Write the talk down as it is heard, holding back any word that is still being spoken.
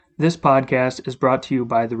This podcast is brought to you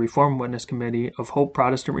by the Reformed Witness Committee of Hope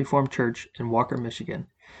Protestant Reformed Church in Walker, Michigan.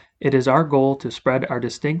 It is our goal to spread our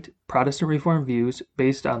distinct Protestant Reformed views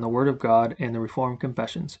based on the Word of God and the Reformed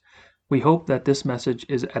Confessions. We hope that this message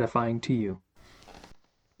is edifying to you.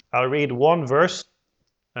 I'll read one verse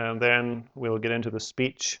and then we'll get into the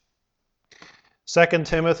speech. 2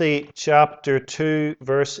 Timothy chapter 2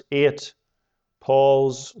 verse 8,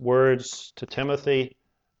 Paul's words to Timothy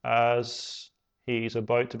as he's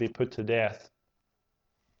about to be put to death.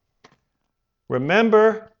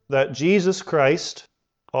 Remember that Jesus Christ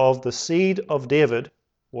of the seed of David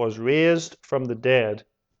was raised from the dead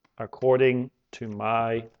according to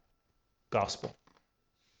my gospel.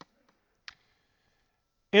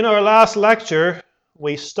 In our last lecture,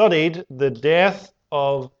 we studied the death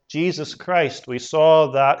of Jesus Christ. We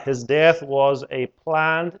saw that his death was a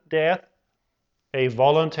planned death, a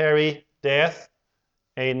voluntary death,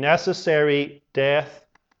 a necessary death,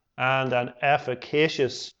 and an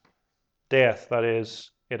efficacious death. That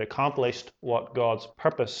is, it accomplished what God's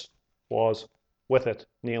purpose was with it,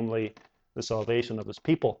 namely the salvation of his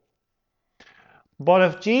people. But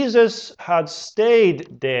if Jesus had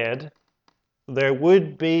stayed dead, there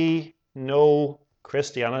would be no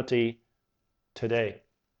Christianity today.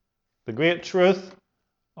 The great truth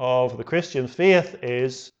of the Christian faith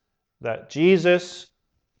is that Jesus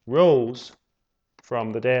rose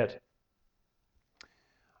from the dead.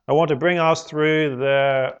 I want to bring us through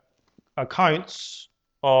the accounts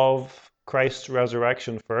of Christ's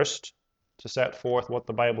resurrection first, to set forth what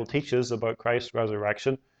the Bible teaches about Christ's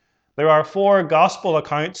resurrection. There are 4 gospel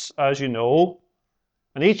accounts, as you know,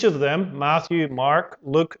 and each of them, Matthew, Mark,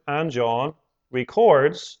 Luke, and John,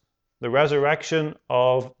 records the resurrection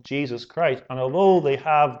of Jesus Christ. And although they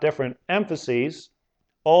have different emphases,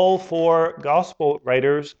 all 4 gospel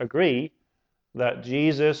writers agree that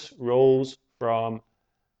Jesus rose from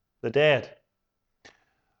the dead.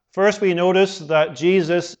 First, we notice that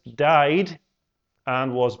Jesus died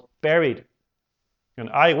and was buried. And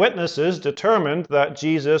eyewitnesses determined that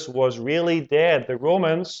Jesus was really dead. The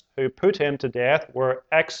Romans who put him to death were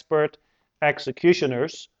expert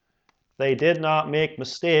executioners. They did not make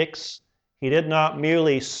mistakes. He did not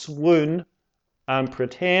merely swoon and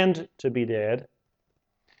pretend to be dead.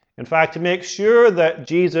 In fact, to make sure that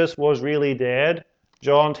Jesus was really dead,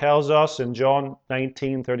 John tells us in John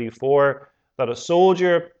 19:34 that a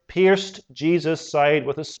soldier pierced Jesus' side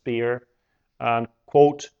with a spear and,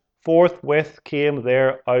 quote, forthwith came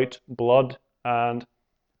there out blood and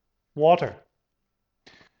water.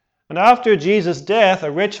 And after Jesus' death,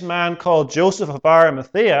 a rich man called Joseph of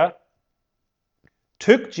Arimathea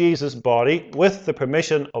took Jesus' body with the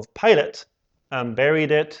permission of Pilate and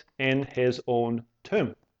buried it in his own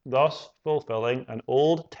tomb, thus fulfilling an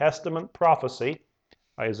Old Testament prophecy.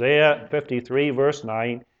 Isaiah 53 verse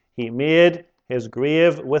 9, he made his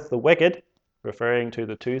grave with the wicked, referring to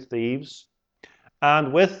the 2 thieves,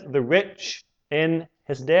 and with the rich in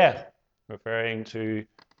his death, referring to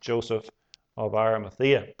Joseph of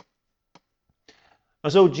Arimathea.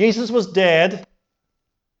 And so Jesus was dead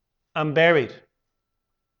and buried.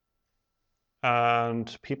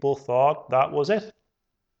 And people thought that was it.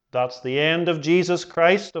 That's the end of Jesus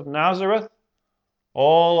Christ of Nazareth.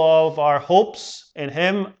 All of our hopes in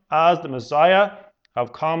him as the Messiah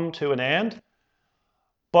have come to an end.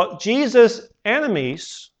 But Jesus'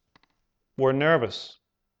 enemies were nervous.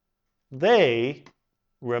 They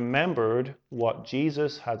remembered what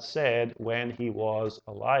Jesus had said when he was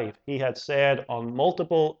alive. He had said on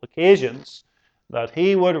multiple occasions that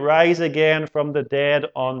he would rise again from the dead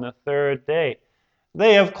on the 3rd day.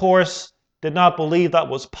 They, of course, did not believe that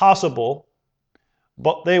was possible,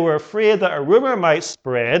 but they were afraid that a rumor might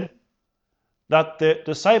spread that the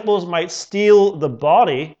disciples might steal the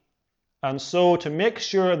body, and so to make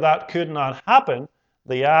sure that could not happen,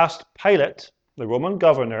 they asked Pilate, the Roman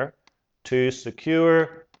governor, to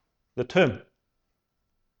secure the tomb.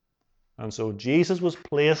 And so Jesus was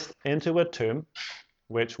placed into a tomb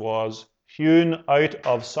which was hewn out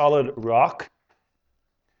of solid rock,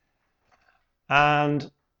 and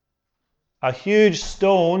a huge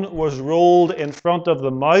stone was rolled in front of the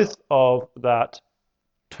mouth of that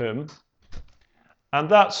tomb, and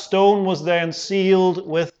that stone was then sealed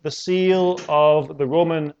with the seal of the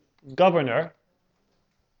Roman governor.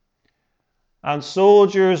 And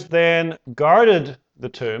soldiers then guarded the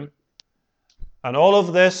tomb, and all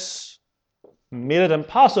of this made it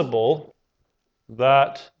impossible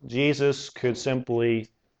that Jesus could simply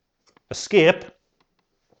escape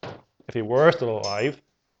if he were still alive,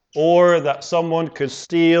 or that someone could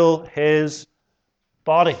steal his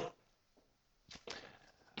body.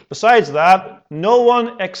 Besides that, no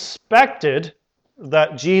one expected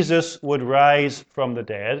that Jesus would rise from the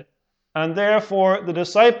dead, and therefore the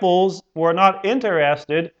disciples were not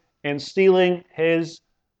interested in stealing his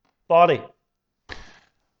body.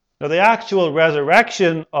 Now, the actual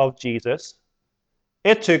resurrection of Jesus,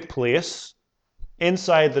 it took place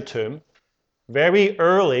inside the tomb very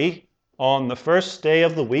early on the first day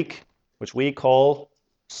of the week, which we call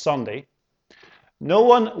Sunday. No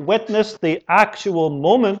one witnessed the actual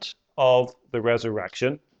moment of the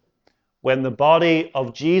resurrection when the body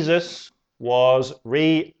of Jesus was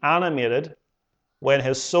reanimated, when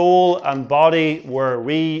his soul and body were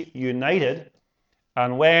reunited,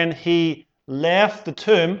 and when he left the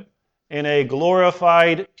tomb in a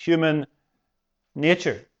glorified human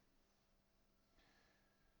nature.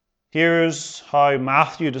 Here's how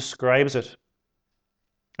Matthew describes it.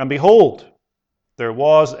 And behold, there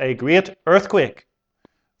was a great earthquake,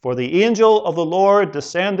 for the angel of the Lord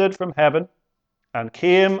descended from heaven and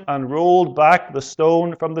came and rolled back the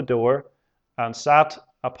stone from the door and sat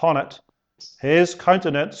upon it. His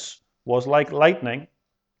countenance was like lightning,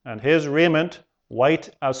 and his raiment white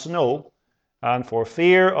as snow. And for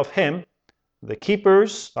fear of him, the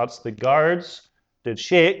keepers, that's the guards, did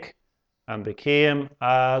shake and became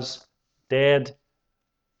as dead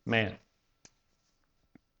men.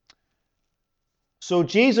 So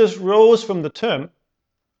Jesus rose from the tomb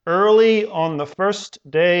early on the first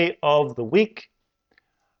day of the week,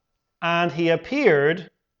 and he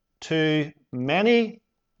appeared to many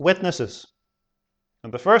witnesses.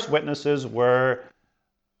 And the first witnesses were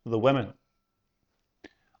the women.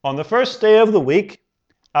 On the first day of the week,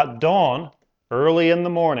 at dawn, early in the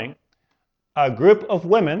morning, a group of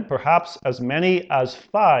women, perhaps as many as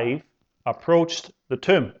 5, approached the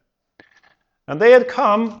tomb. And they had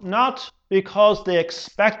come not because they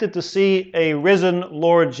expected to see a risen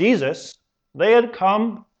Lord Jesus. They had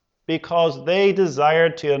come because they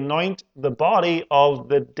desired to anoint the body of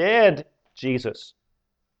the dead Jesus.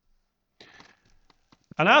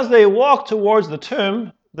 And as they walked towards the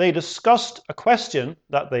tomb, they discussed a question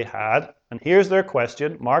that they had. And here's their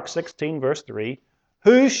question, Mark 16, verse 3.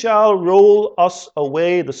 Who shall roll us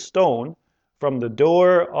away the stone from the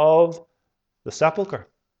door of the sepulchre?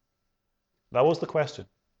 That was the question.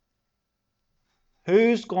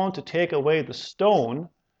 Who's going to take away the stone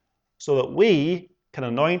so that we can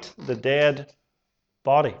anoint the dead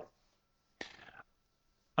body?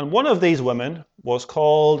 And one of these women was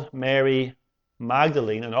called Mary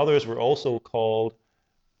Magdalene, and others were also called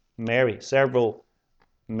Mary, several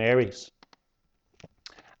Marys.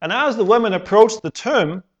 And as the women approached the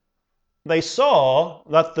tomb, they saw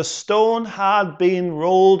that the stone had been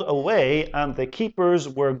rolled away and the keepers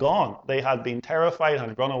were gone. They had been terrified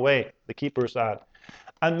and run away, the keepers had.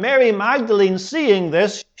 And Mary Magdalene, seeing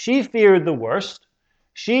this, she feared the worst.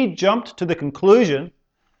 She jumped to the conclusion,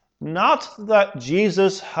 not that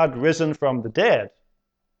Jesus had risen from the dead.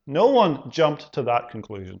 No one jumped to that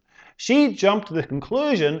conclusion. She jumped to the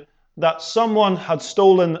conclusion that someone had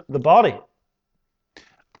stolen the body.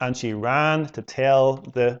 And she ran to tell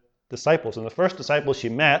the disciples. And the first disciples she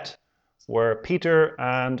met were Peter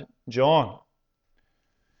and John.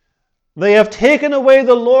 They have taken away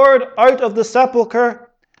the Lord out of the sepulchre,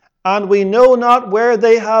 and we know not where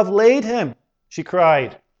they have laid him, she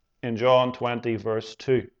cried in John 20, verse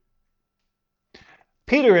 2.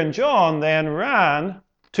 Peter and John then ran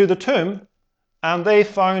to the tomb, and they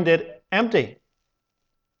found it empty.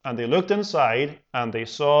 And they looked inside, and they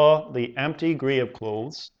saw the empty grave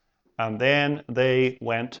clothes, and then they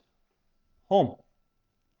went home.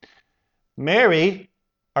 Mary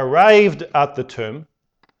arrived at the tomb,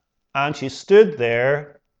 and she stood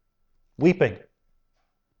there weeping.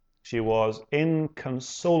 She was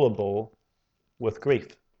inconsolable with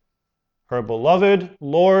grief. Her beloved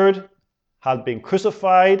Lord had been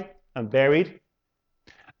crucified and buried,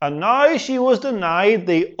 and now she was denied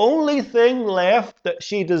the only thing left that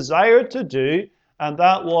she desired to do, and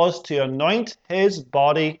that was to anoint his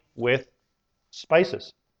body with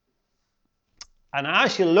spices. And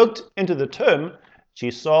as she looked into the tomb, she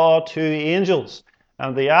saw 2 angels,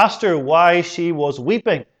 and they asked her why she was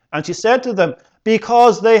weeping. And she said to them,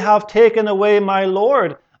 because they have taken away my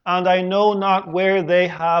Lord, and I know not where they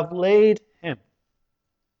have laid him.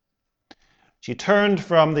 She turned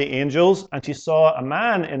from the angels, and she saw a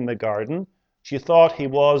man in the garden. She thought he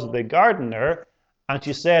was the gardener, and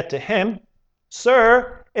she said to him,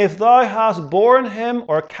 Sir, if thou hast borne him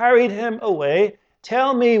or carried him away,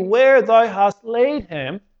 tell me where thou hast laid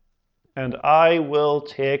him, and I will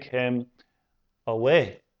take him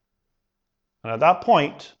away. And at that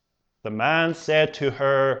point, the man said to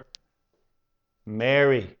her,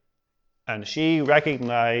 Mary, and she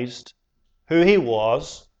recognized who he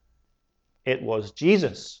was. it was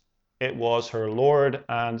Jesus. It was her Lord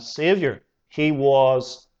and Savior. He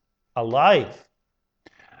was alive.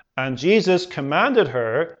 And Jesus commanded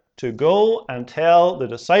her to go and tell the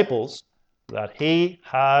disciples that he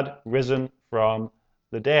had risen from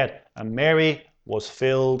the dead. And Mary was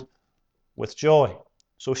filled with joy.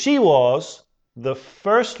 So she was the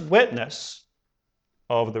first witness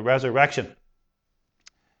of the resurrection.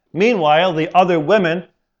 Meanwhile, the other women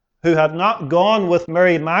who had not gone with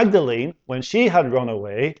Mary Magdalene when she had run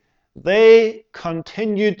away, they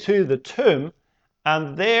continued to the tomb,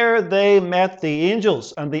 and there they met the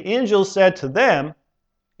angels. And the angels said to them,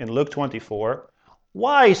 in Luke 24,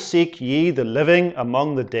 "Why seek ye the living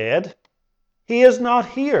among the dead? He is not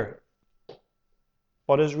here,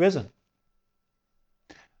 but is risen."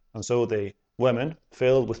 And so the women,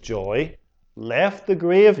 filled with joy, left the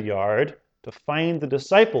graveyard to find the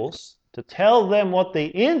disciples, to tell them what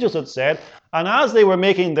the angels had said. And as they were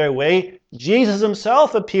making their way, Jesus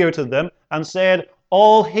himself appeared to them and said,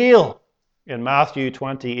 "All hail," in Matthew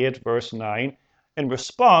 28, verse 9. In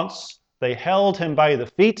response, they held him by the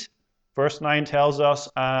feet, verse 9 tells us,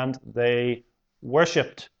 and they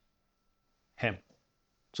worshipped him.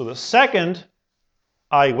 So the second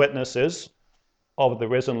eyewitnesses of the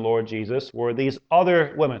risen Lord Jesus were these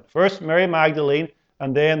other women. First Mary Magdalene,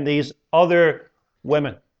 and then these other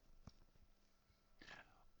women.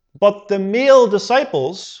 But the male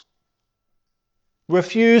disciples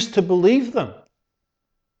refused to believe them.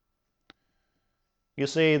 You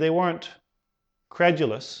see, they weren't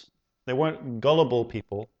credulous. They weren't gullible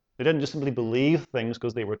people. They didn't just simply believe things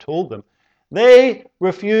because they were told them. They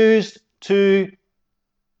refused to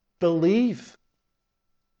believe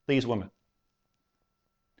these women.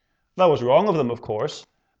 That was wrong of them, of course,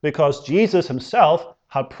 because Jesus himself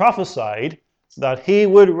had prophesied that he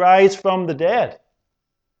would rise from the dead.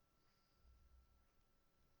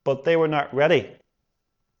 But they were not ready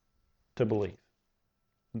to believe.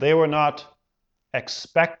 They were not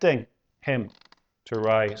expecting him to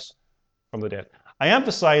rise from the dead. I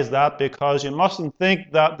emphasize that because you mustn't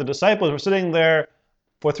think that the disciples were sitting there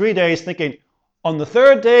for 3 days thinking, on the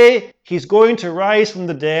third day, he's going to rise from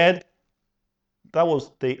the dead. That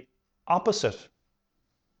was the opposite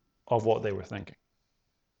of what they were thinking.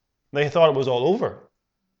 They thought it was all over.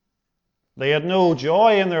 They had no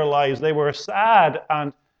joy in their lives. They were sad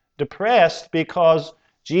and depressed because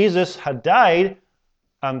Jesus had died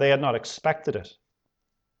and they had not expected it.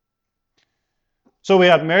 So we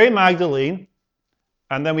have Mary Magdalene,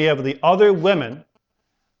 and then we have the other women,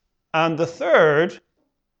 and the third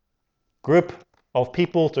group of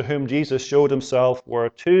people to whom Jesus showed himself were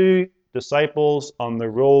 2 disciples on the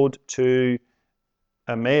road to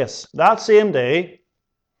Emmaus. That same day,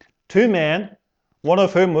 2 men, one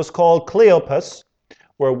of whom was called Cleopas,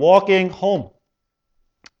 were walking home.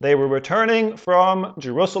 They were returning from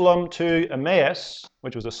Jerusalem to Emmaus,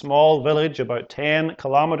 which was a small village about 10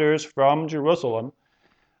 kilometers from Jerusalem,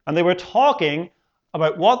 and they were talking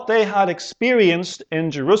about what they had experienced in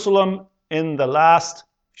Jerusalem in the last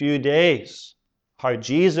few days. How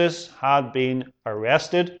Jesus had been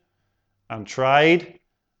arrested and tried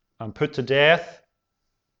and put to death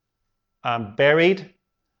and buried,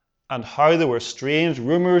 and how there were strange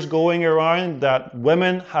rumors going around that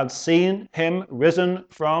women had seen him risen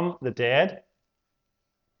from the dead.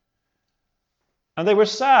 And they were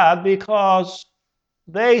sad because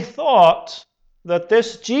they thought that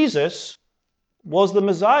this Jesus was the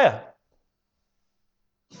Messiah.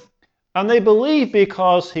 And they believed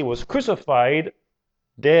because he was crucified,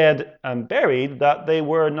 dead, and buried that they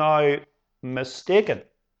were now mistaken.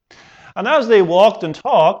 And as they walked and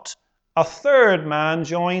talked, a third man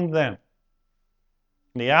joined them.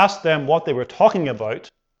 And he asked them what they were talking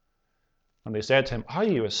about. And they said to him, "Are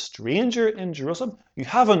you a stranger in Jerusalem? You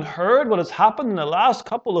haven't heard what has happened in the last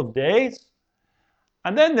couple of days?"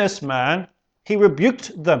 And then this man, he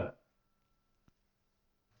rebuked them.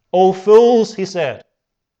 "O fools," he said,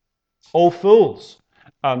 "O fools,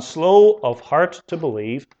 and slow of heart to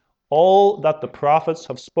believe all that the prophets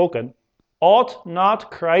have spoken, ought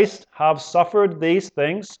not Christ have suffered these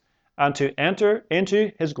things and to enter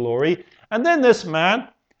into his glory?" And then this man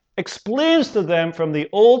explains to them from the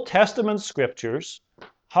Old Testament scriptures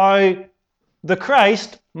how the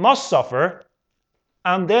Christ must suffer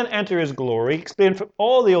and then enter his glory. He explained from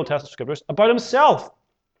all the Old Testament scriptures about himself.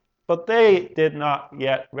 But they did not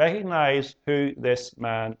yet recognize who this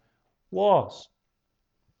man was.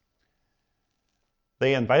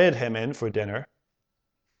 They invited him in for dinner.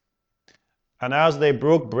 And as they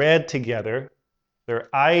broke bread together, their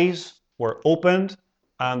eyes were opened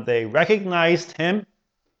and they recognized him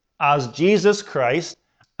as Jesus Christ,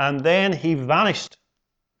 and then he vanished.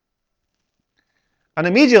 And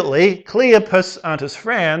immediately Cleopas and his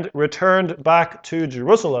friend returned back to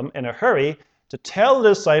Jerusalem in a hurry to tell the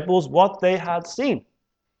disciples what they had seen.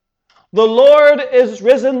 "The Lord is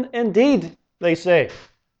risen indeed," they say,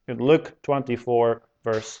 in Luke 24,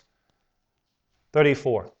 verse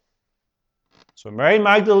 34. So Mary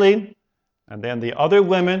Magdalene, and then the other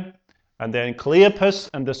women, and then Cleopas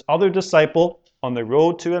and this other disciple on the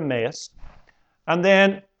road to Emmaus. And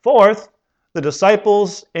then fourth, the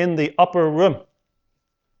disciples in the upper room.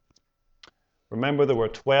 Remember, there were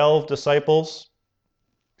 12 disciples.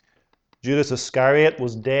 Judas Iscariot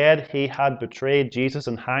was dead. He had betrayed Jesus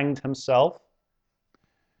and hanged himself.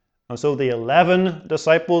 And so the 11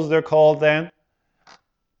 disciples, they're called then.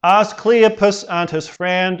 As Cleopas and his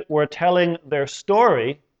friend were telling their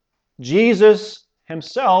story, Jesus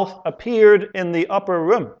himself appeared in the upper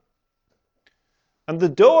room. And the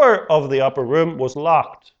door of the upper room was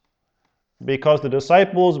locked because the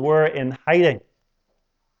disciples were in hiding.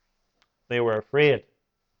 They were afraid.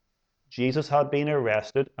 Jesus had been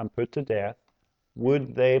arrested and put to death.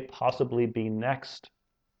 Would they possibly be next?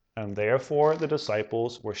 And therefore the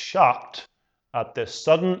disciples were shocked at this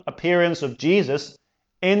sudden appearance of Jesus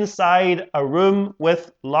inside a room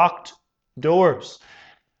with locked doors.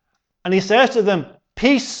 And he says to them,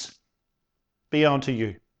 "Peace be unto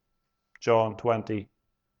you." John 20,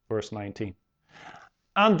 verse 19.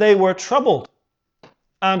 And they were troubled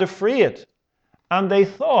and afraid, and they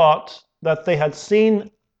thought that they had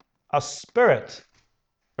seen a spirit,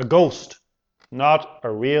 a ghost, not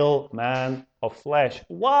a real man of flesh.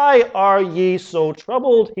 "Why are ye so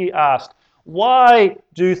troubled?" he asked. "Why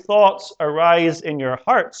do thoughts arise in your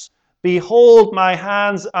hearts? Behold my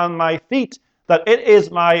hands and my feet, that it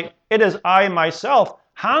is I myself.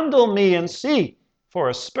 Handle me and see, for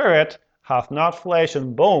a spirit hath not flesh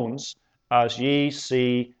and bones, as ye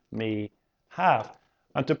see me have."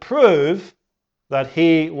 And to prove that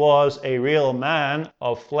he was a real man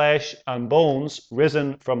of flesh and bones,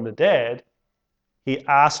 risen from the dead, he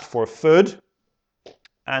asked for food,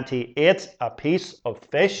 and he ate a piece of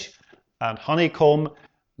fish and honeycomb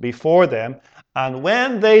before them. And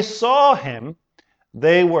when they saw him,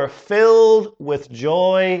 they were filled with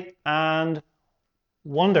joy and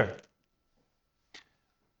wonder.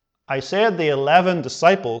 I said the 11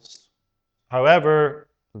 disciples, however,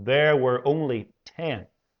 there were only 10,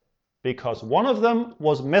 because one of them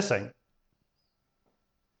was missing,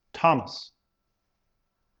 Thomas.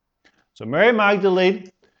 So Mary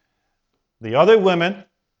Magdalene, the other women,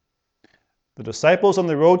 the disciples on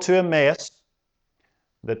the road to Emmaus,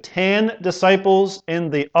 the 10 disciples in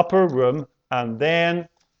the upper room, and then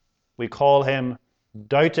we call him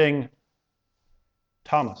Doubting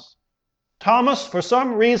Thomas. Thomas, for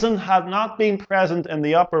some reason, had not been present in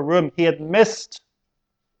the upper room. He had missed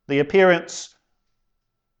the appearance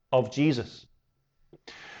of Jesus.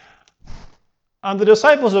 And the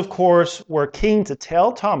disciples, of course, were keen to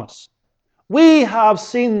tell Thomas. "We have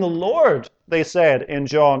seen the Lord," they said in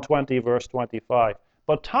John 20, verse 25.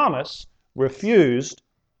 But Thomas refused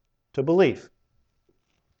to believe.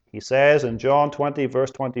 He says in John 20,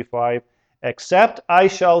 verse 25, "Except I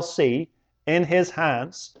shall see in his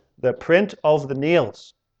hands the print of the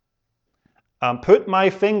nails, and put my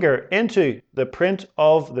finger into the print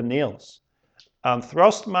of the nails, and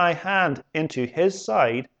thrust my hand into his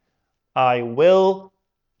side, I will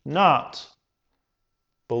not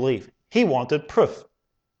believe." He wanted proof.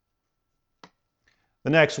 The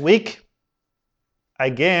next week,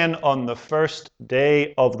 again on the first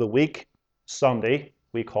day of the week, Sunday,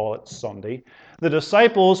 we call it Sunday, the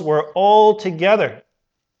disciples were all together,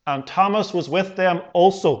 and Thomas was with them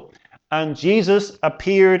also. And Jesus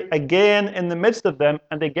appeared again in the midst of them,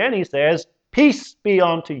 and again he says, "Peace be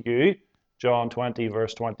unto you," John 20,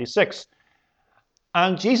 verse 26.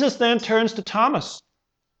 And Jesus then turns to Thomas,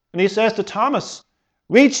 and he says to Thomas,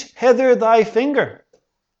 "Reach hither thy finger,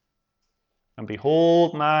 and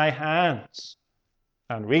behold my hands,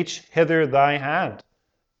 and reach hither thy hand,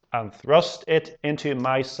 and thrust it into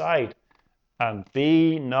my side, and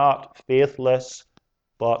be not faithless,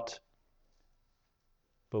 but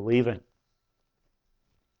believing."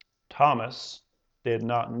 Thomas did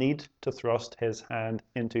not need to thrust his hand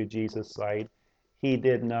into Jesus' side. He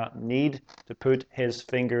did not need to put his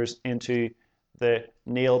fingers into the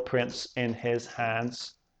nail prints in his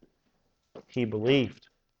hands. He believed.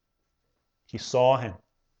 He saw him.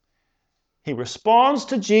 He responds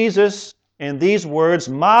to Jesus in these words,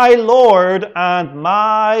 "My Lord and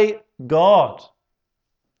my God."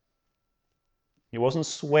 He wasn't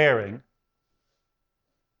swearing.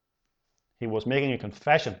 He was making a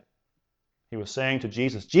confession. He was saying to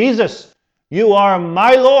Jesus, "Jesus, you are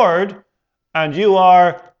my Lord and you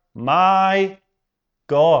are my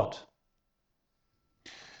God.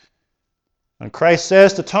 And Christ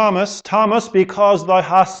says to Thomas, Thomas, because thou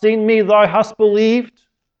hast seen me, thou hast believed.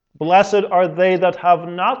 Blessed are they that have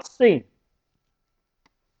not seen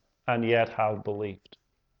and yet have believed.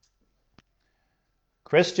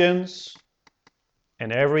 Christians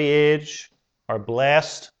in every age are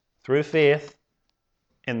blessed through faith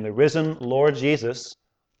in the risen Lord Jesus,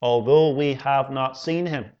 although we have not seen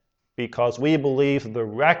him, because we believe the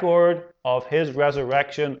record of his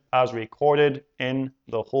resurrection as recorded in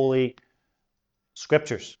the Holy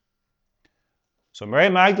Scriptures. So Mary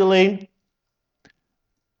Magdalene,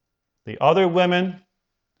 the other women,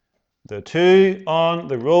 the two on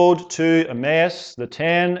the road to Emmaus, the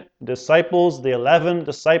 10 disciples, the 11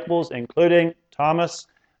 disciples, including Thomas,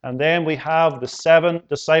 and then we have the 7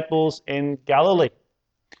 disciples in Galilee.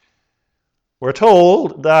 We're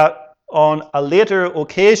told that on a later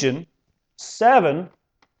occasion, 7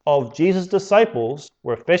 of Jesus' disciples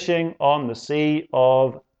were fishing on the Sea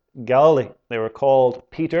of Galilee. They were called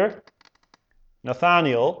Peter,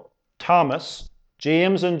 Nathanael, Thomas,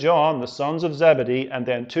 James and John, the sons of Zebedee, and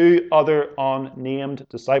then 2 other unnamed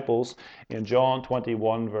disciples in John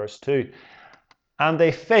 21, verse 2. And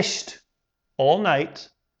they fished all night,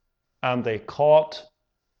 and they caught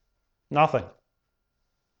nothing.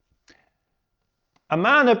 A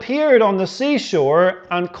man appeared on the seashore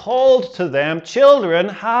and called to them, Children,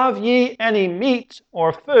 have ye any meat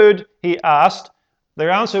or food? He asked. Their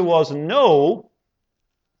answer was, No.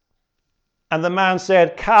 And the man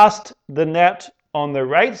said, Cast the net on the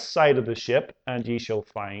right side of the ship, and ye shall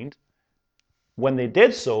find. When they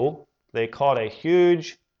did so, they caught a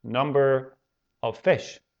huge number of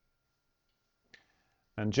fish.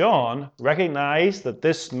 And John recognized that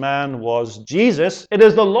this man was Jesus. It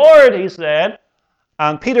is the Lord, he said.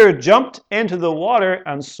 And Peter jumped into the water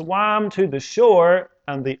and swam to the shore,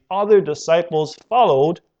 and the other disciples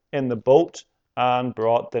followed in the boat and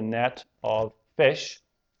brought the net of fish.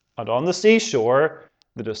 And on the seashore,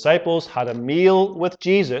 the disciples had a meal with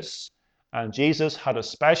Jesus, and Jesus had a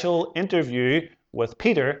special interview with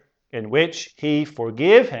Peter in which he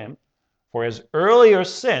forgave him for his earlier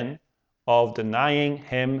sin of denying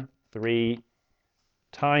him 3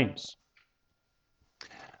 times.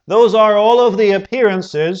 Those are all of the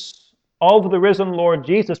appearances of the risen Lord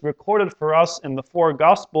Jesus recorded for us in the 4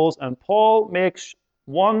 Gospels, and Paul makes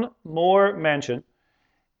one more mention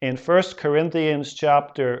in 1 Corinthians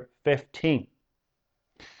chapter 15.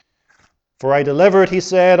 For I delivered, he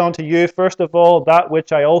said, unto you first of all that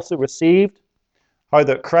which I also received, how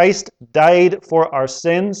that Christ died for our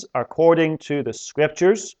sins according to the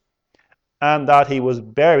Scriptures, and that he was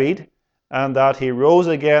buried, and that he rose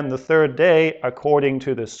again the 3rd day according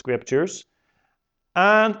to the Scriptures,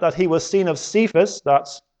 and that he was seen of Cephas,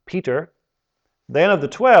 that's Peter, then of the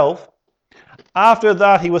 12. After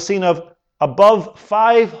that he was seen of above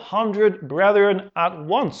 500 brethren at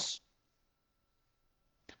once,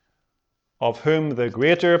 of whom the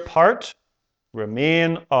greater part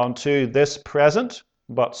remain unto this present,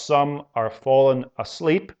 but some are fallen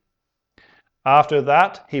asleep. After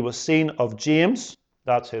that he was seen of James,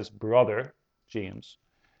 that's his brother James,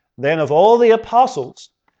 then of all the apostles,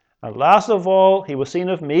 and last of all he was seen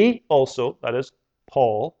of me also, that is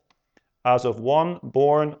Paul, as of one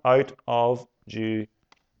born out of due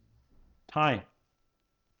time.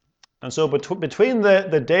 And so between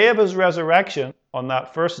the day of his resurrection on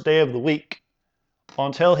that first day of the week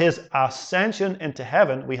until his ascension into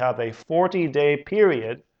heaven, we have a 40-day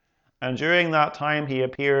period. And during that time, he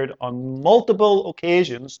appeared on multiple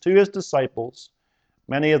occasions to his disciples.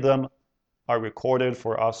 Many of them are recorded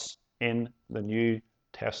for us in the New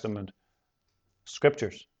Testament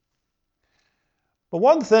Scriptures. But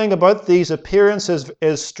one thing about these appearances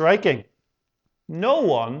is striking. No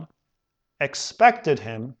one expected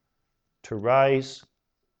him to rise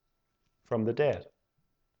from the dead.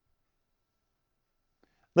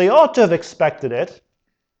 They ought to have expected it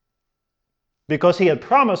because he had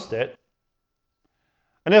promised it.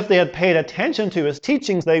 And if they had paid attention to his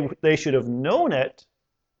teachings, they should have known it.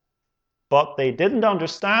 But they didn't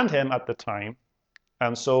understand him at the time.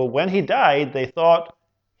 And so when he died, they thought,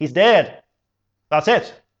 he's dead. That's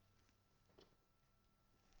it.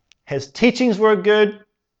 His teachings were good,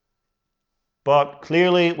 but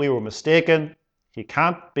clearly we were mistaken. He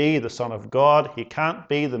can't be the Son of God. He can't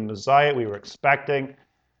be the Messiah we were expecting.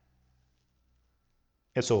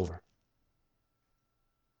 It's over.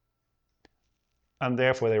 And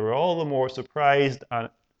therefore they were all the more surprised and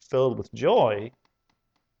filled with joy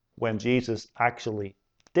when Jesus actually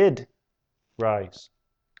did rise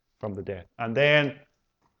from the dead. And then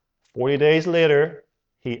 40 days later,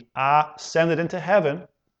 he ascended into heaven,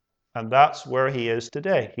 And that's where he is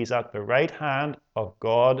today. He's at the right hand of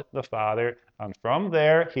God the Father, and from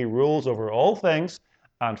there he rules over all things,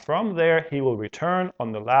 and from there he will return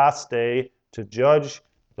on the last day to judge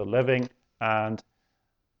the living and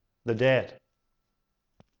the dead.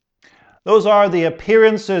 Those are the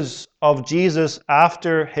appearances of Jesus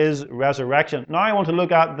after his resurrection. Now I want to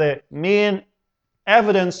look at the main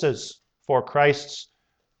evidences for Christ's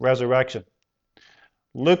resurrection.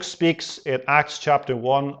 Luke speaks in Acts chapter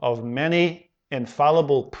 1 of many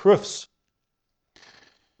infallible proofs.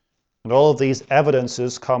 And all of these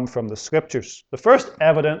evidences come from the Scriptures. The first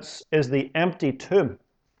evidence is the empty tomb.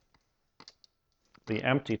 The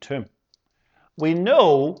empty tomb. We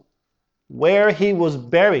know where he was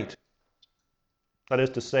buried. That is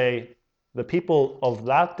to say, the people of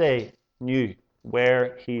that day knew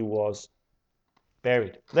where he was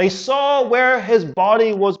buried. They saw where his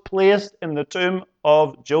body was placed in the tomb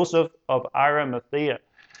of Joseph of Arimathea.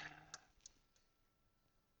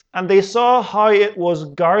 And they saw how it was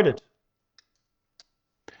guarded.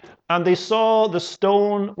 And they saw the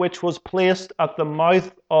stone which was placed at the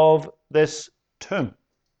mouth of this tomb.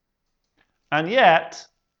 And yet,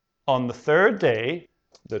 on the third day,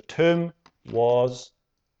 the tomb was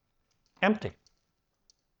empty.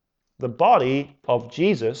 The body of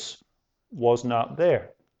Jesus was not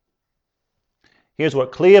there. Here's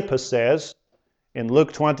what Cleopas says in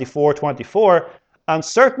Luke 24:24. And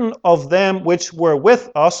certain of them which were with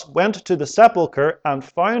us went to the sepulchre and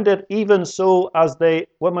found it even so as the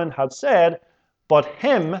women had said, but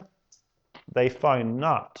him they found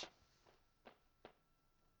not.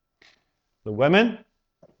 The women,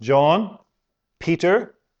 John,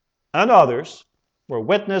 Peter, and others were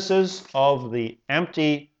witnesses of the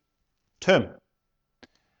empty tomb.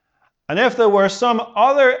 And if there were some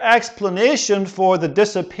other explanation for the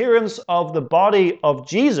disappearance of the body of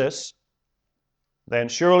Jesus, then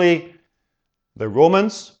surely the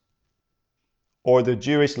Romans or the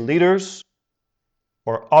Jewish leaders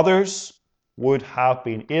or others would have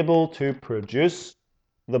been able to produce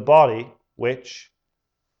the body which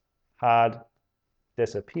had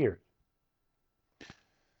disappeared.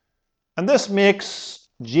 And this makes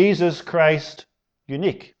Jesus Christ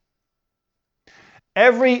unique.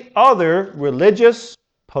 Every other religious,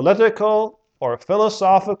 political, or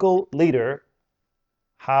philosophical leader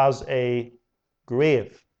has a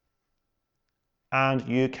grave, and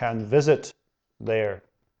you can visit their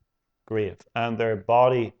grave, and their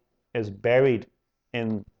body is buried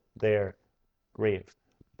in their grave.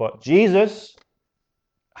 But Jesus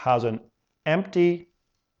has an empty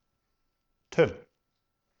tomb.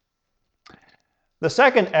 The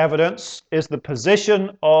second evidence is the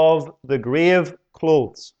position of the grave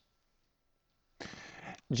clothes.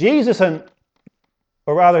 John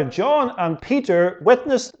and Peter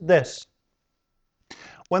witnessed this.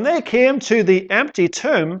 When they came to the empty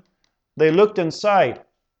tomb, they looked inside.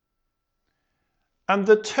 And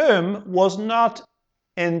the tomb was not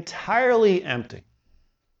entirely empty.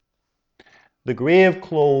 The grave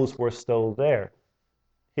clothes were still there.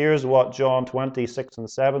 Here's what John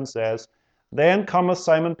 20:6-7 says. Then cometh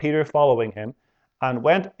Simon Peter following him, and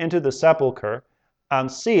went into the sepulchre, and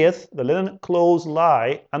seeth the linen clothes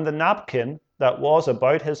lie, and the napkin that was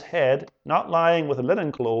about his head, not lying with the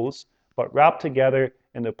linen clothes, but wrapped together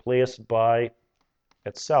in a place by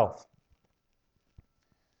itself.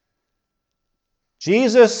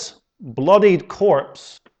 Jesus' bloodied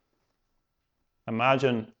corpse,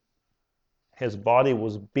 imagine his body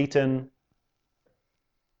was beaten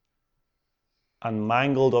and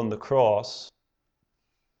mangled on the cross.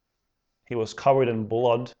 He was covered in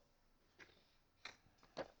blood.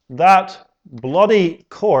 That bloody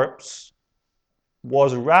corpse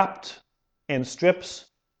was wrapped in strips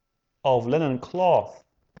of linen cloth.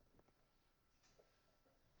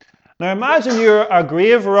 Now imagine you're a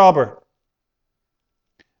grave robber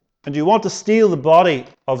and you want to steal the body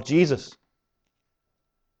of Jesus.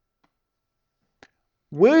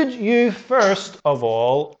 Would you first of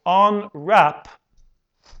all unwrap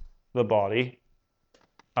the body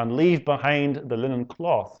and leave behind the linen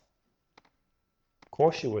cloth? Of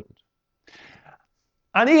course you wouldn't.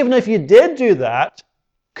 And even if you did do that,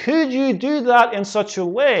 could you do that in such a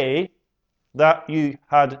way that you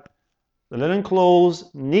had the linen clothes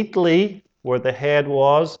neatly where the head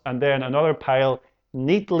was, and then another pile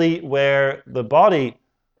neatly where the body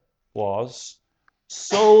was,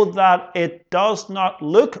 so that it does not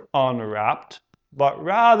look unwrapped, but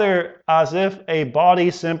rather as if a body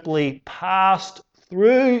simply passed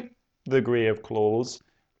through the grave clothes,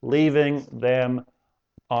 leaving them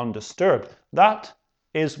undisturbed? That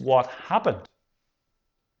is what happened.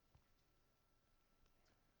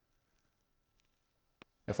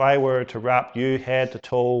 If I were to wrap you head to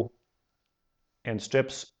toe in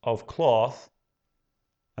strips of cloth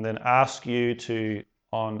and then ask you to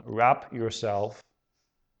unwrap yourself,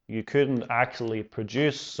 you couldn't actually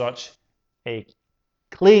produce such a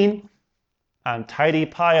clean and tidy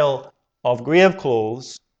pile of grave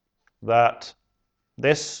clothes that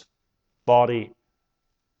this body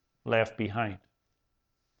left behind.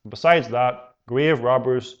 Besides that, grave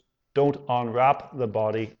robbers don't unwrap the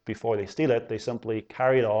body before they steal it. They simply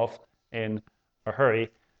carry it off in a hurry.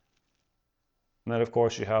 And then, of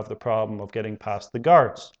course, you have the problem of getting past the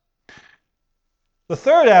guards. The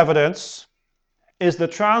third evidence is the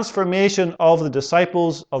transformation of the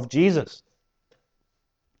disciples of Jesus.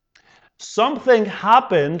 Something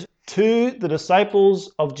happened to the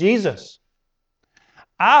disciples of Jesus.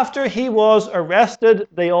 After he was arrested,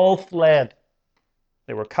 they all fled.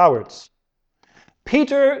 They were cowards.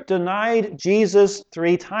 Peter denied Jesus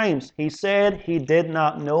 3 times. He said he did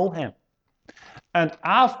not know him. And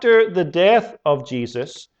after the death of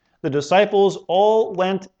Jesus, the disciples all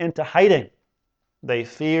went into hiding. They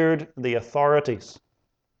feared the authorities.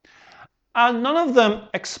 And none of them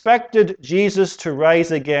expected Jesus to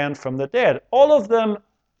rise again from the dead. All of them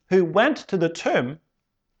who went to the tomb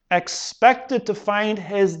expected to find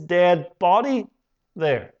his dead body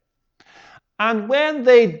there. And when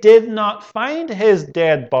they did not find his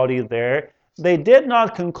dead body there, they did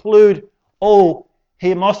not conclude, oh,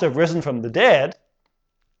 he must have risen from the dead,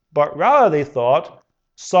 but rather they thought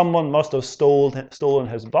someone must have stolen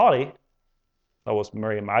his body. That was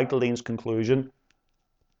Mary Magdalene's conclusion.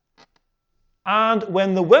 And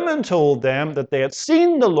when the women told them that they had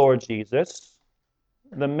seen the Lord Jesus,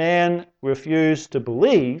 the men refused to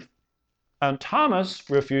believe, and Thomas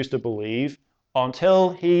refused to believe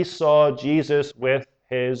until he saw Jesus with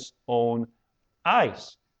his own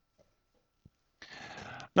eyes.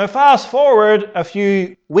 Now fast forward a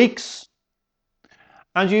few weeks,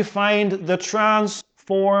 and you find the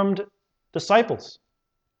transformed disciples.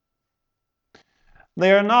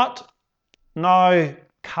 They are not now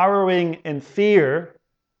cowering in fear,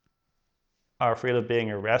 are afraid of being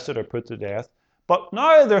arrested or put to death, but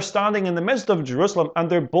now they're standing in the midst of Jerusalem, and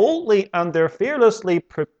they're boldly and they're fearlessly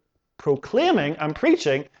proclaiming and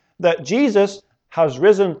preaching that Jesus has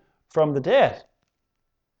risen from the dead.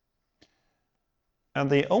 And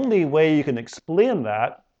the only way you can explain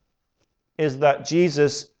that is that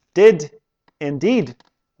Jesus did indeed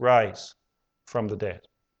rise from the dead.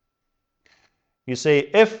 You see,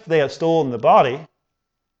 if they had stolen the body,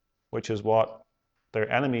 which is what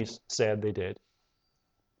their enemies said they did,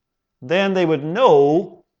 then they would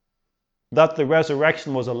know that the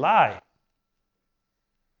resurrection was a lie.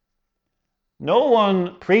 No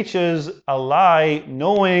one preaches a lie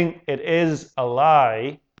knowing it is a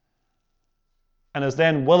lie and is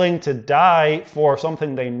then willing to die for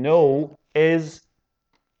something they know is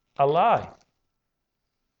a lie.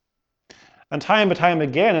 And time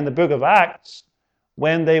again in the book of Acts,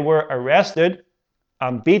 when they were arrested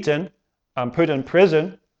and beaten and put in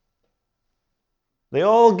prison, they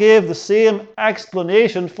all gave the same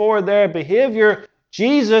explanation for their behavior.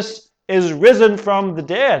 Jesus is risen from the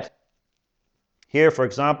dead. Here, for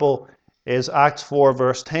example, is Acts 4,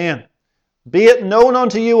 verse 10. Be it known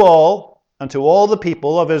unto you all, and to all the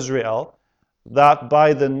people of Israel, that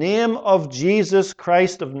by the name of Jesus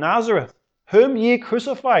Christ of Nazareth, whom ye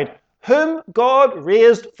crucified, whom God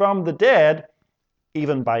raised from the dead,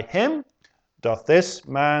 even by him doth this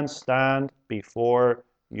man stand before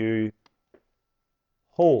you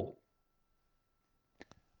whole.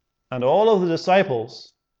 And all of the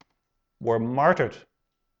disciples were martyred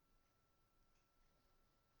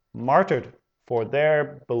for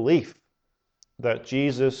their belief that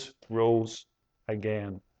Jesus rose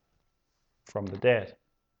again from the dead.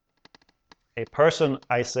 A person,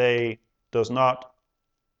 I say, does not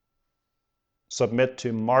submit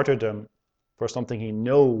to martyrdom for something he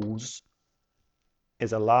knows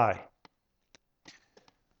is a lie.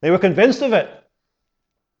 They were convinced of it.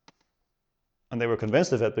 And they were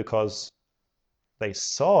convinced of it because they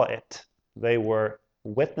saw it. They were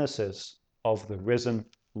witnesses of the risen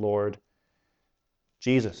Lord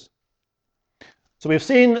Jesus. So we've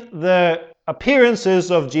seen the appearances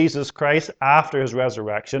of Jesus Christ after his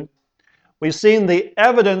resurrection. We've seen the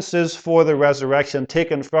evidences for the resurrection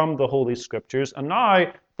taken from the Holy Scriptures. And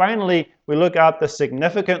now, finally, we look at the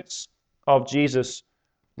significance of Jesus'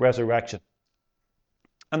 resurrection.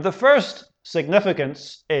 And the first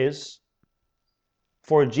significance is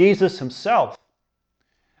for Jesus himself.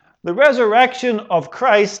 The resurrection of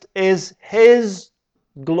Christ is his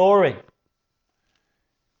glory.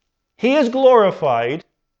 He is glorified.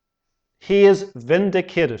 He is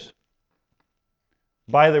vindicated.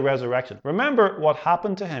 by the resurrection. Remember what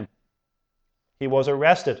happened to him. He was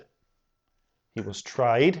arrested. He was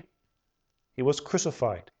tried. He was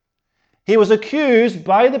crucified. He was accused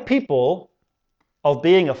by the people of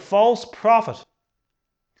being a false prophet.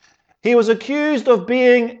 He was accused of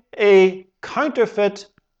being a counterfeit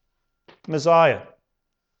Messiah.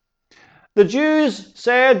 The Jews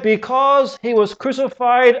said because he was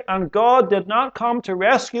crucified and God did not come to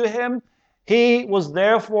rescue him, he was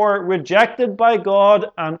therefore rejected by God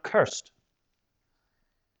and cursed.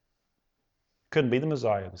 Couldn't be the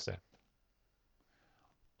Messiah, they said.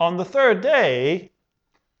 On the third day,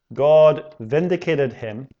 God vindicated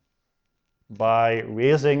him by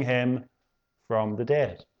raising him from the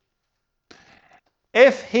dead.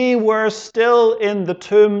 If he were still in the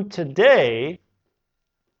tomb today,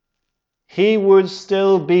 he would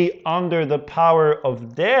still be under the power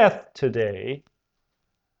of death today,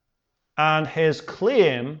 and his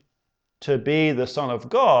claim to be the Son of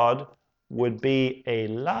God would be a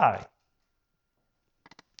lie.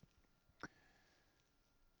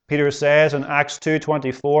 Peter says in Acts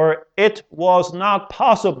 2:24, it was not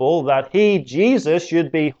possible that he, Jesus,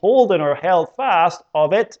 should be holden or held fast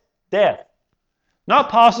of it, death. Not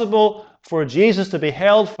possible for Jesus to be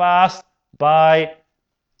held fast by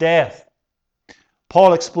death.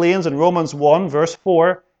 Paul explains in Romans 1, verse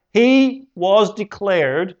 4, he was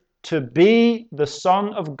declared to be the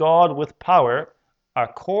Son of God with power,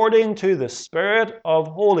 according to the Spirit of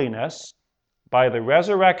holiness, by the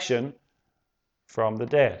resurrection from the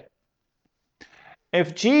dead.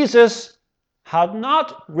 If Jesus had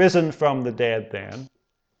not risen from the dead then,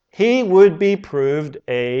 he would be proved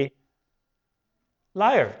a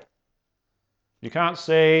liar. You can't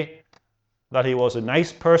say that he was a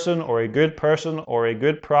nice person or a good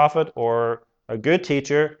prophet or a good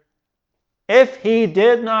teacher. If he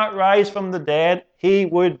did not rise from the dead, he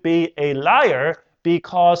would be a liar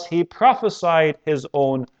because he prophesied his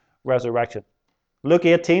own resurrection. Luke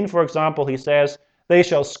 18, for example, he says, they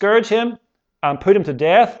shall scourge him and put him to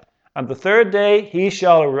death, and the third day he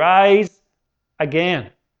shall rise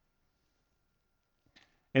again.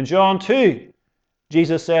 In John 2,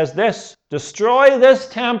 Jesus says this, destroy this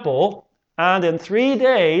temple, and in 3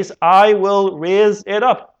 days I will raise it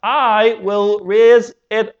up. I will raise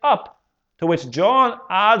it up. To which John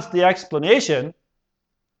adds the explanation,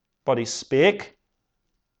 but he spake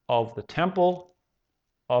of the temple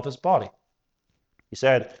of his body. He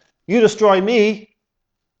said, you destroy me,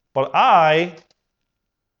 but I,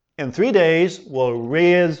 in 3 days, will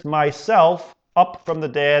raise myself up from the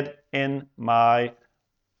dead in my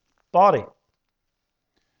body.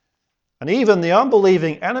 And even the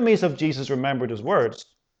unbelieving enemies of Jesus remembered his words.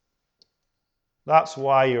 That's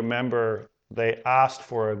why you remember they asked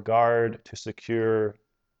for a guard to secure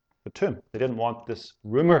the tomb. They didn't want this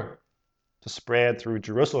rumor to spread through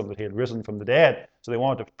Jerusalem that he had risen from the dead. So they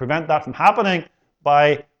wanted to prevent that from happening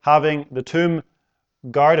by having the tomb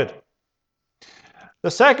guarded.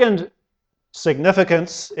 The second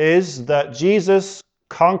significance is that Jesus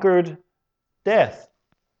conquered death.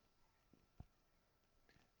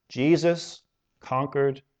 Jesus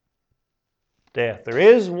conquered death. There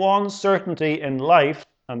is one certainty in life,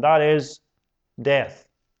 and that is death.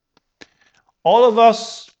 All of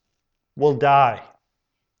us will die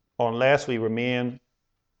unless we remain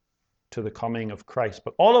to the coming of Christ.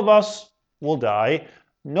 But all of us will die.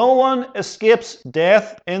 No one escapes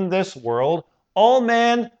death in this world. All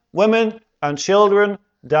men, women, and children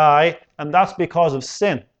die, and that's because of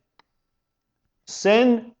sin.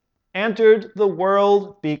 Sin entered the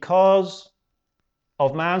world because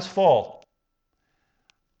of man's fall.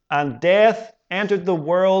 And death entered the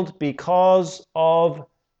world because of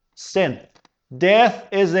sin. Death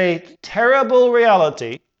is a terrible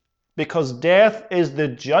reality because death is the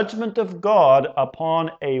judgment of God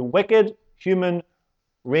upon a wicked human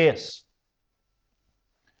race.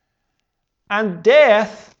 And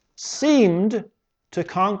death seemed to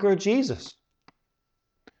conquer Jesus.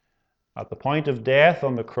 At the point of death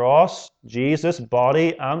on the cross, Jesus'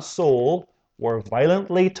 body and soul were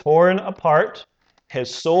violently torn apart.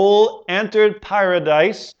 His soul entered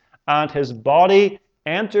paradise and his body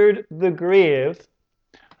entered the grave.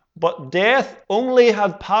 But death only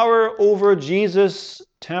had power over Jesus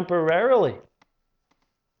temporarily.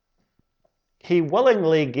 He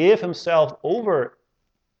willingly gave himself over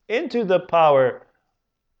into the power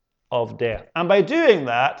of death. And by doing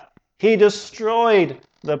that, he destroyed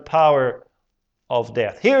the power of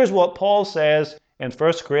death. Here's what Paul says in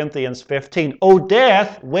 1 Corinthians 15. O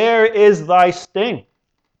death, where is thy sting?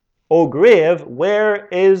 O grave, where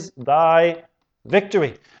is thy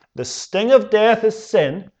victory? The sting of death is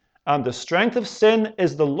sin, and the strength of sin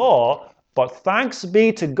is the law. But thanks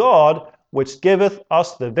be to God, which giveth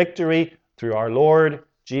us the victory through our Lord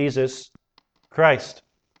Jesus Christ.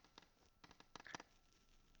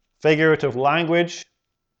 Figurative language.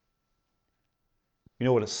 You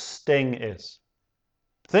know what a sting is.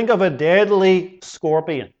 Think of a deadly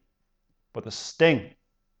scorpion with a sting.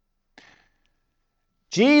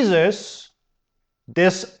 Jesus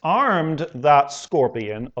disarmed that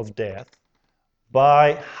scorpion of death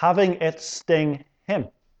by having it sting him.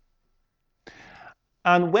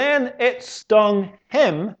 And when it stung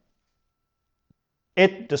him,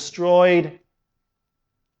 it destroyed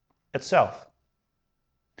itself.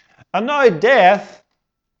 And now death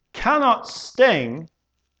cannot sting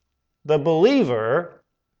the believer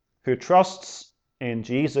who trusts in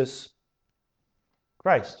Jesus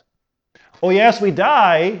Christ. Oh yes, we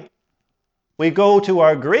die, we go to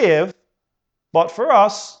our grave, but for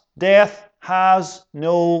us, death has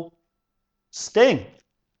no sting.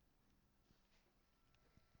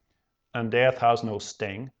 And death has no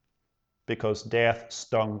sting because death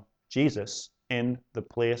stung Jesus in the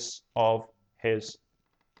place of his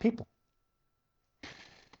people.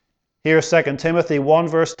 Here's 2 Timothy 1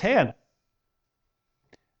 verse 10.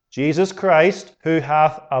 Jesus Christ, who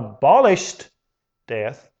hath abolished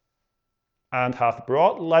death, and hath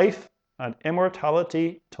brought life and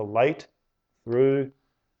immortality to light through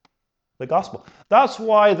the gospel. That's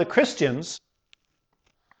why the Christians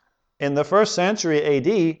in the first century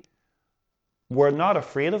AD were not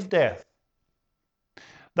afraid of death.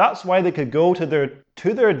 That's why they could go to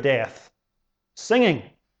their death singing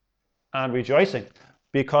and rejoicing,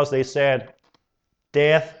 because they said,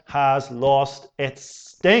 death has lost its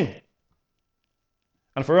sting.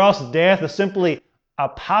 And for us, death is simply a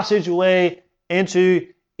passageway into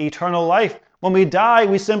eternal life. When we die,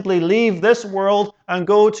 we simply leave this world and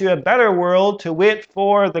go to a better world to wait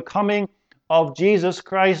for the coming of Jesus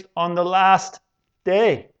Christ on the last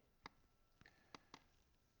day.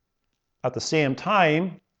 At the same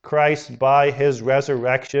time, Christ, by his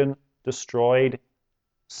resurrection, destroyed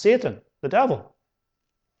Satan, the devil.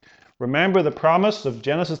 Remember the promise of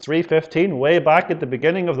Genesis 3:15, way back at the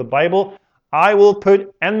beginning of the Bible? I will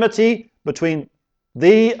put enmity between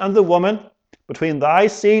thee and the woman, between thy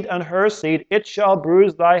seed and her seed. It shall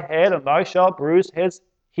bruise thy head, and thou shalt bruise his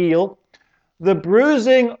heel. The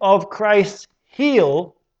bruising of Christ's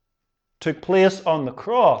heel took place on the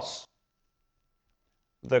cross.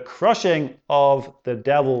 The crushing of the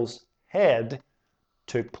devil's head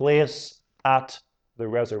took place at the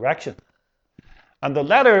resurrection. And the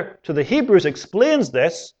letter to the Hebrews explains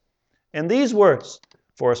this in these words: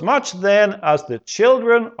 For as much then as the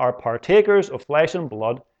children are partakers of flesh and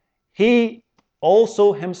blood, he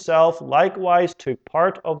also himself likewise took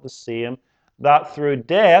part of the same, that through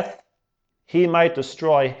death he might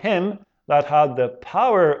destroy him that had the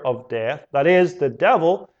power of death, that is, the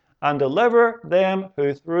devil, and deliver them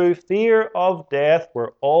who through fear of death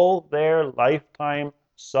were all their lifetime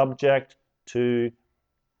subject to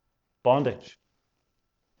bondage.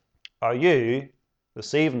 Are you,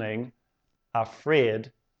 this evening,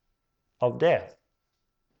 afraid of death?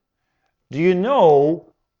 Do you know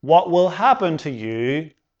what will happen to you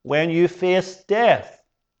when you face death?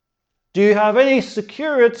 Do you have any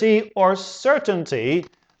security or certainty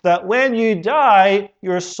that when you die,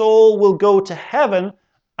 your soul will go to heaven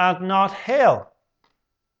and not hell?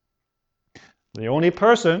 The only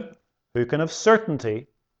person who can have certainty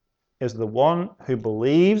is the one who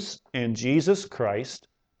believes in Jesus Christ,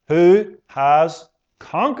 who has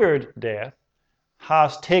conquered death,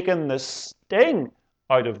 has taken the sting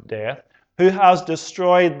out of death, who has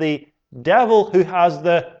destroyed the devil, who has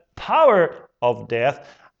the power of death,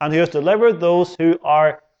 and who has delivered those who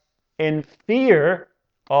are in fear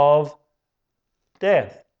of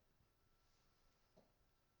death.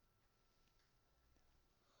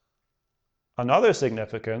 Another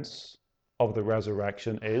significance of the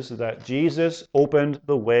resurrection is that Jesus opened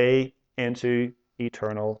the way into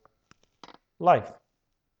eternal life.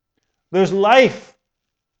 There's life.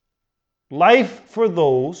 Life for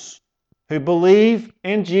those who believe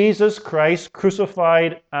in Jesus Christ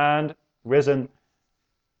crucified and risen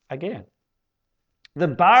again. The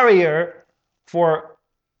barrier for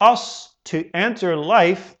us to enter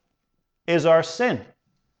life is our sin.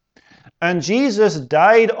 And Jesus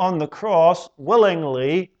died on the cross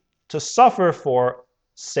willingly to suffer for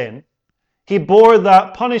sin. He bore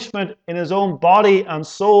that punishment in his own body and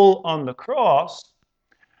soul on the cross.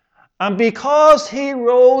 And because he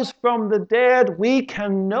rose from the dead, we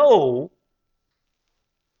can know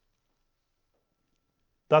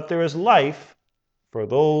that there is life for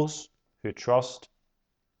those who trust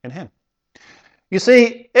in him. You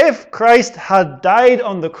see, if Christ had died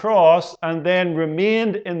on the cross and then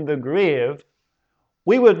remained in the grave,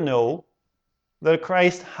 we would know that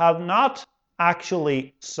Christ had not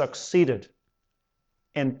actually succeeded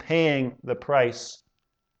in paying the price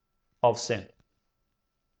of sin.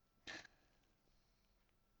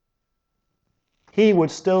 He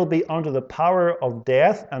would still be under the power of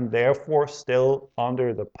death and therefore still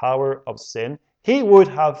under the power of sin. He would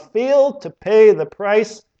have failed to pay the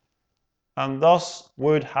price and thus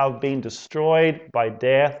would have been destroyed by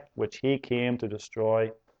death, which he came to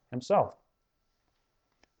destroy himself.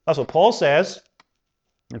 That's what Paul says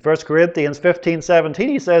in 1 Corinthians 15:17.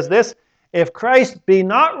 He says this, "If Christ be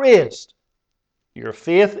not raised, your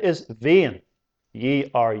faith is vain. Ye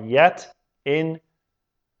are yet in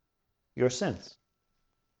your sins."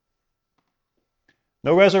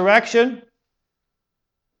 No resurrection,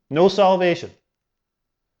 no salvation.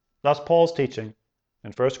 That's Paul's teaching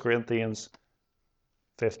in 1 Corinthians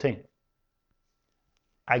 15.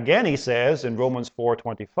 Again, he says in Romans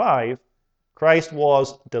 4:25, Christ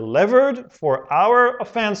was delivered for our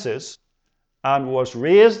offenses and was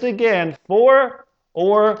raised again for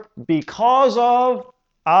or because of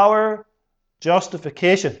our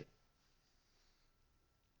justification.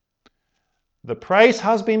 The price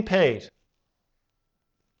has been paid.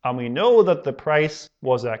 And we know that the price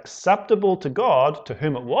was acceptable to God, to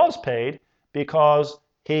whom it was paid, because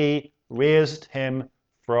he raised him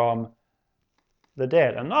from the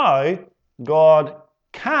dead. And now God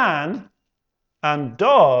can and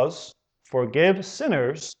does forgive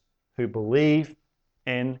sinners who believe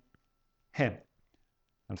in him.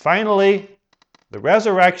 And finally, the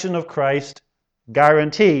resurrection of Christ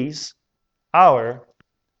guarantees our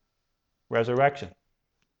resurrection.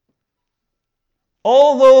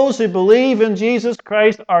 All those who believe in Jesus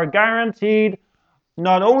Christ are guaranteed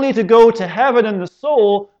not only to go to heaven in the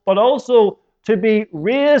soul, but also to be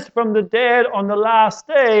raised from the dead on the last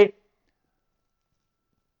day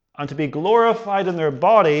and to be glorified in their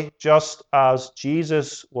body just as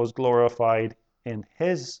Jesus was glorified in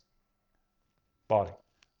his body.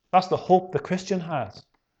 That's the hope the Christian has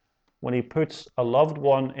when he puts a loved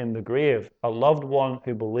one in the grave, a loved one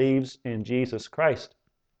who believes in Jesus Christ.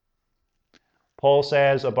 Paul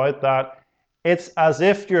says about that, it's as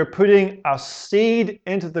if you're putting a seed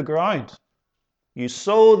into the ground. You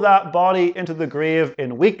sow that body into the grave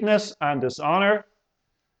in weakness and dishonor.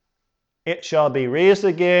 It shall be raised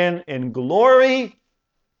again in glory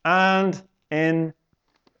and in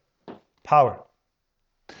power.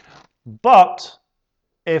 But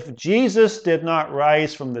if Jesus did not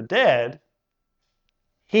rise from the dead,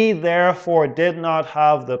 he therefore did not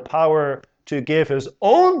have the power to give his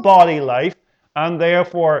own body life, and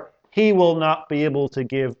therefore he will not be able to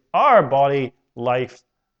give our body life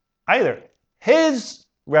either. His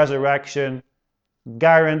resurrection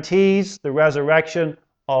guarantees the resurrection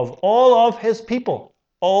of all of his people,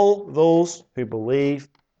 all those who believe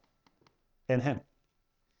in him.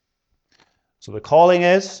 So the calling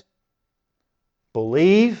is,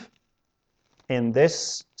 believe in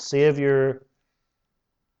this Savior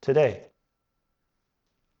today.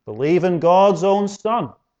 Believe in God's own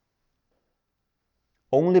Son,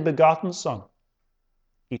 only begotten Son,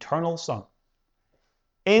 eternal Son,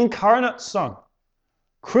 incarnate Son,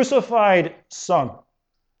 crucified Son,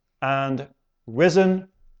 and risen,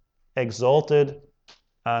 exalted,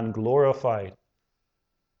 and glorified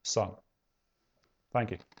Son.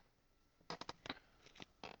 Thank you.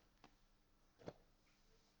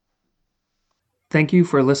 Thank you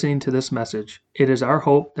for listening to this message. It is our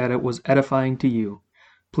hope that it was edifying to you.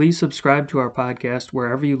 Please subscribe to our podcast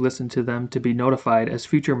wherever you listen to them to be notified as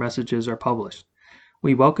future messages are published.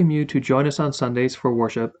 We welcome you to join us on Sundays for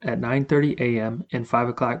worship at 9:30 a.m. and 5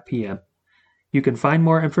 o'clock p.m. You can find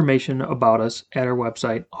more information about us at our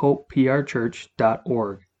website,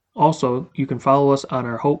 hopeprchurch.org. Also, you can follow us on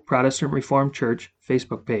our Hope Protestant Reformed Church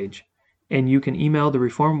Facebook page. And you can email the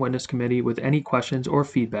Reformed Witness Committee with any questions or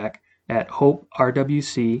feedback at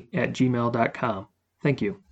hoperwc@gmail.com. Thank you.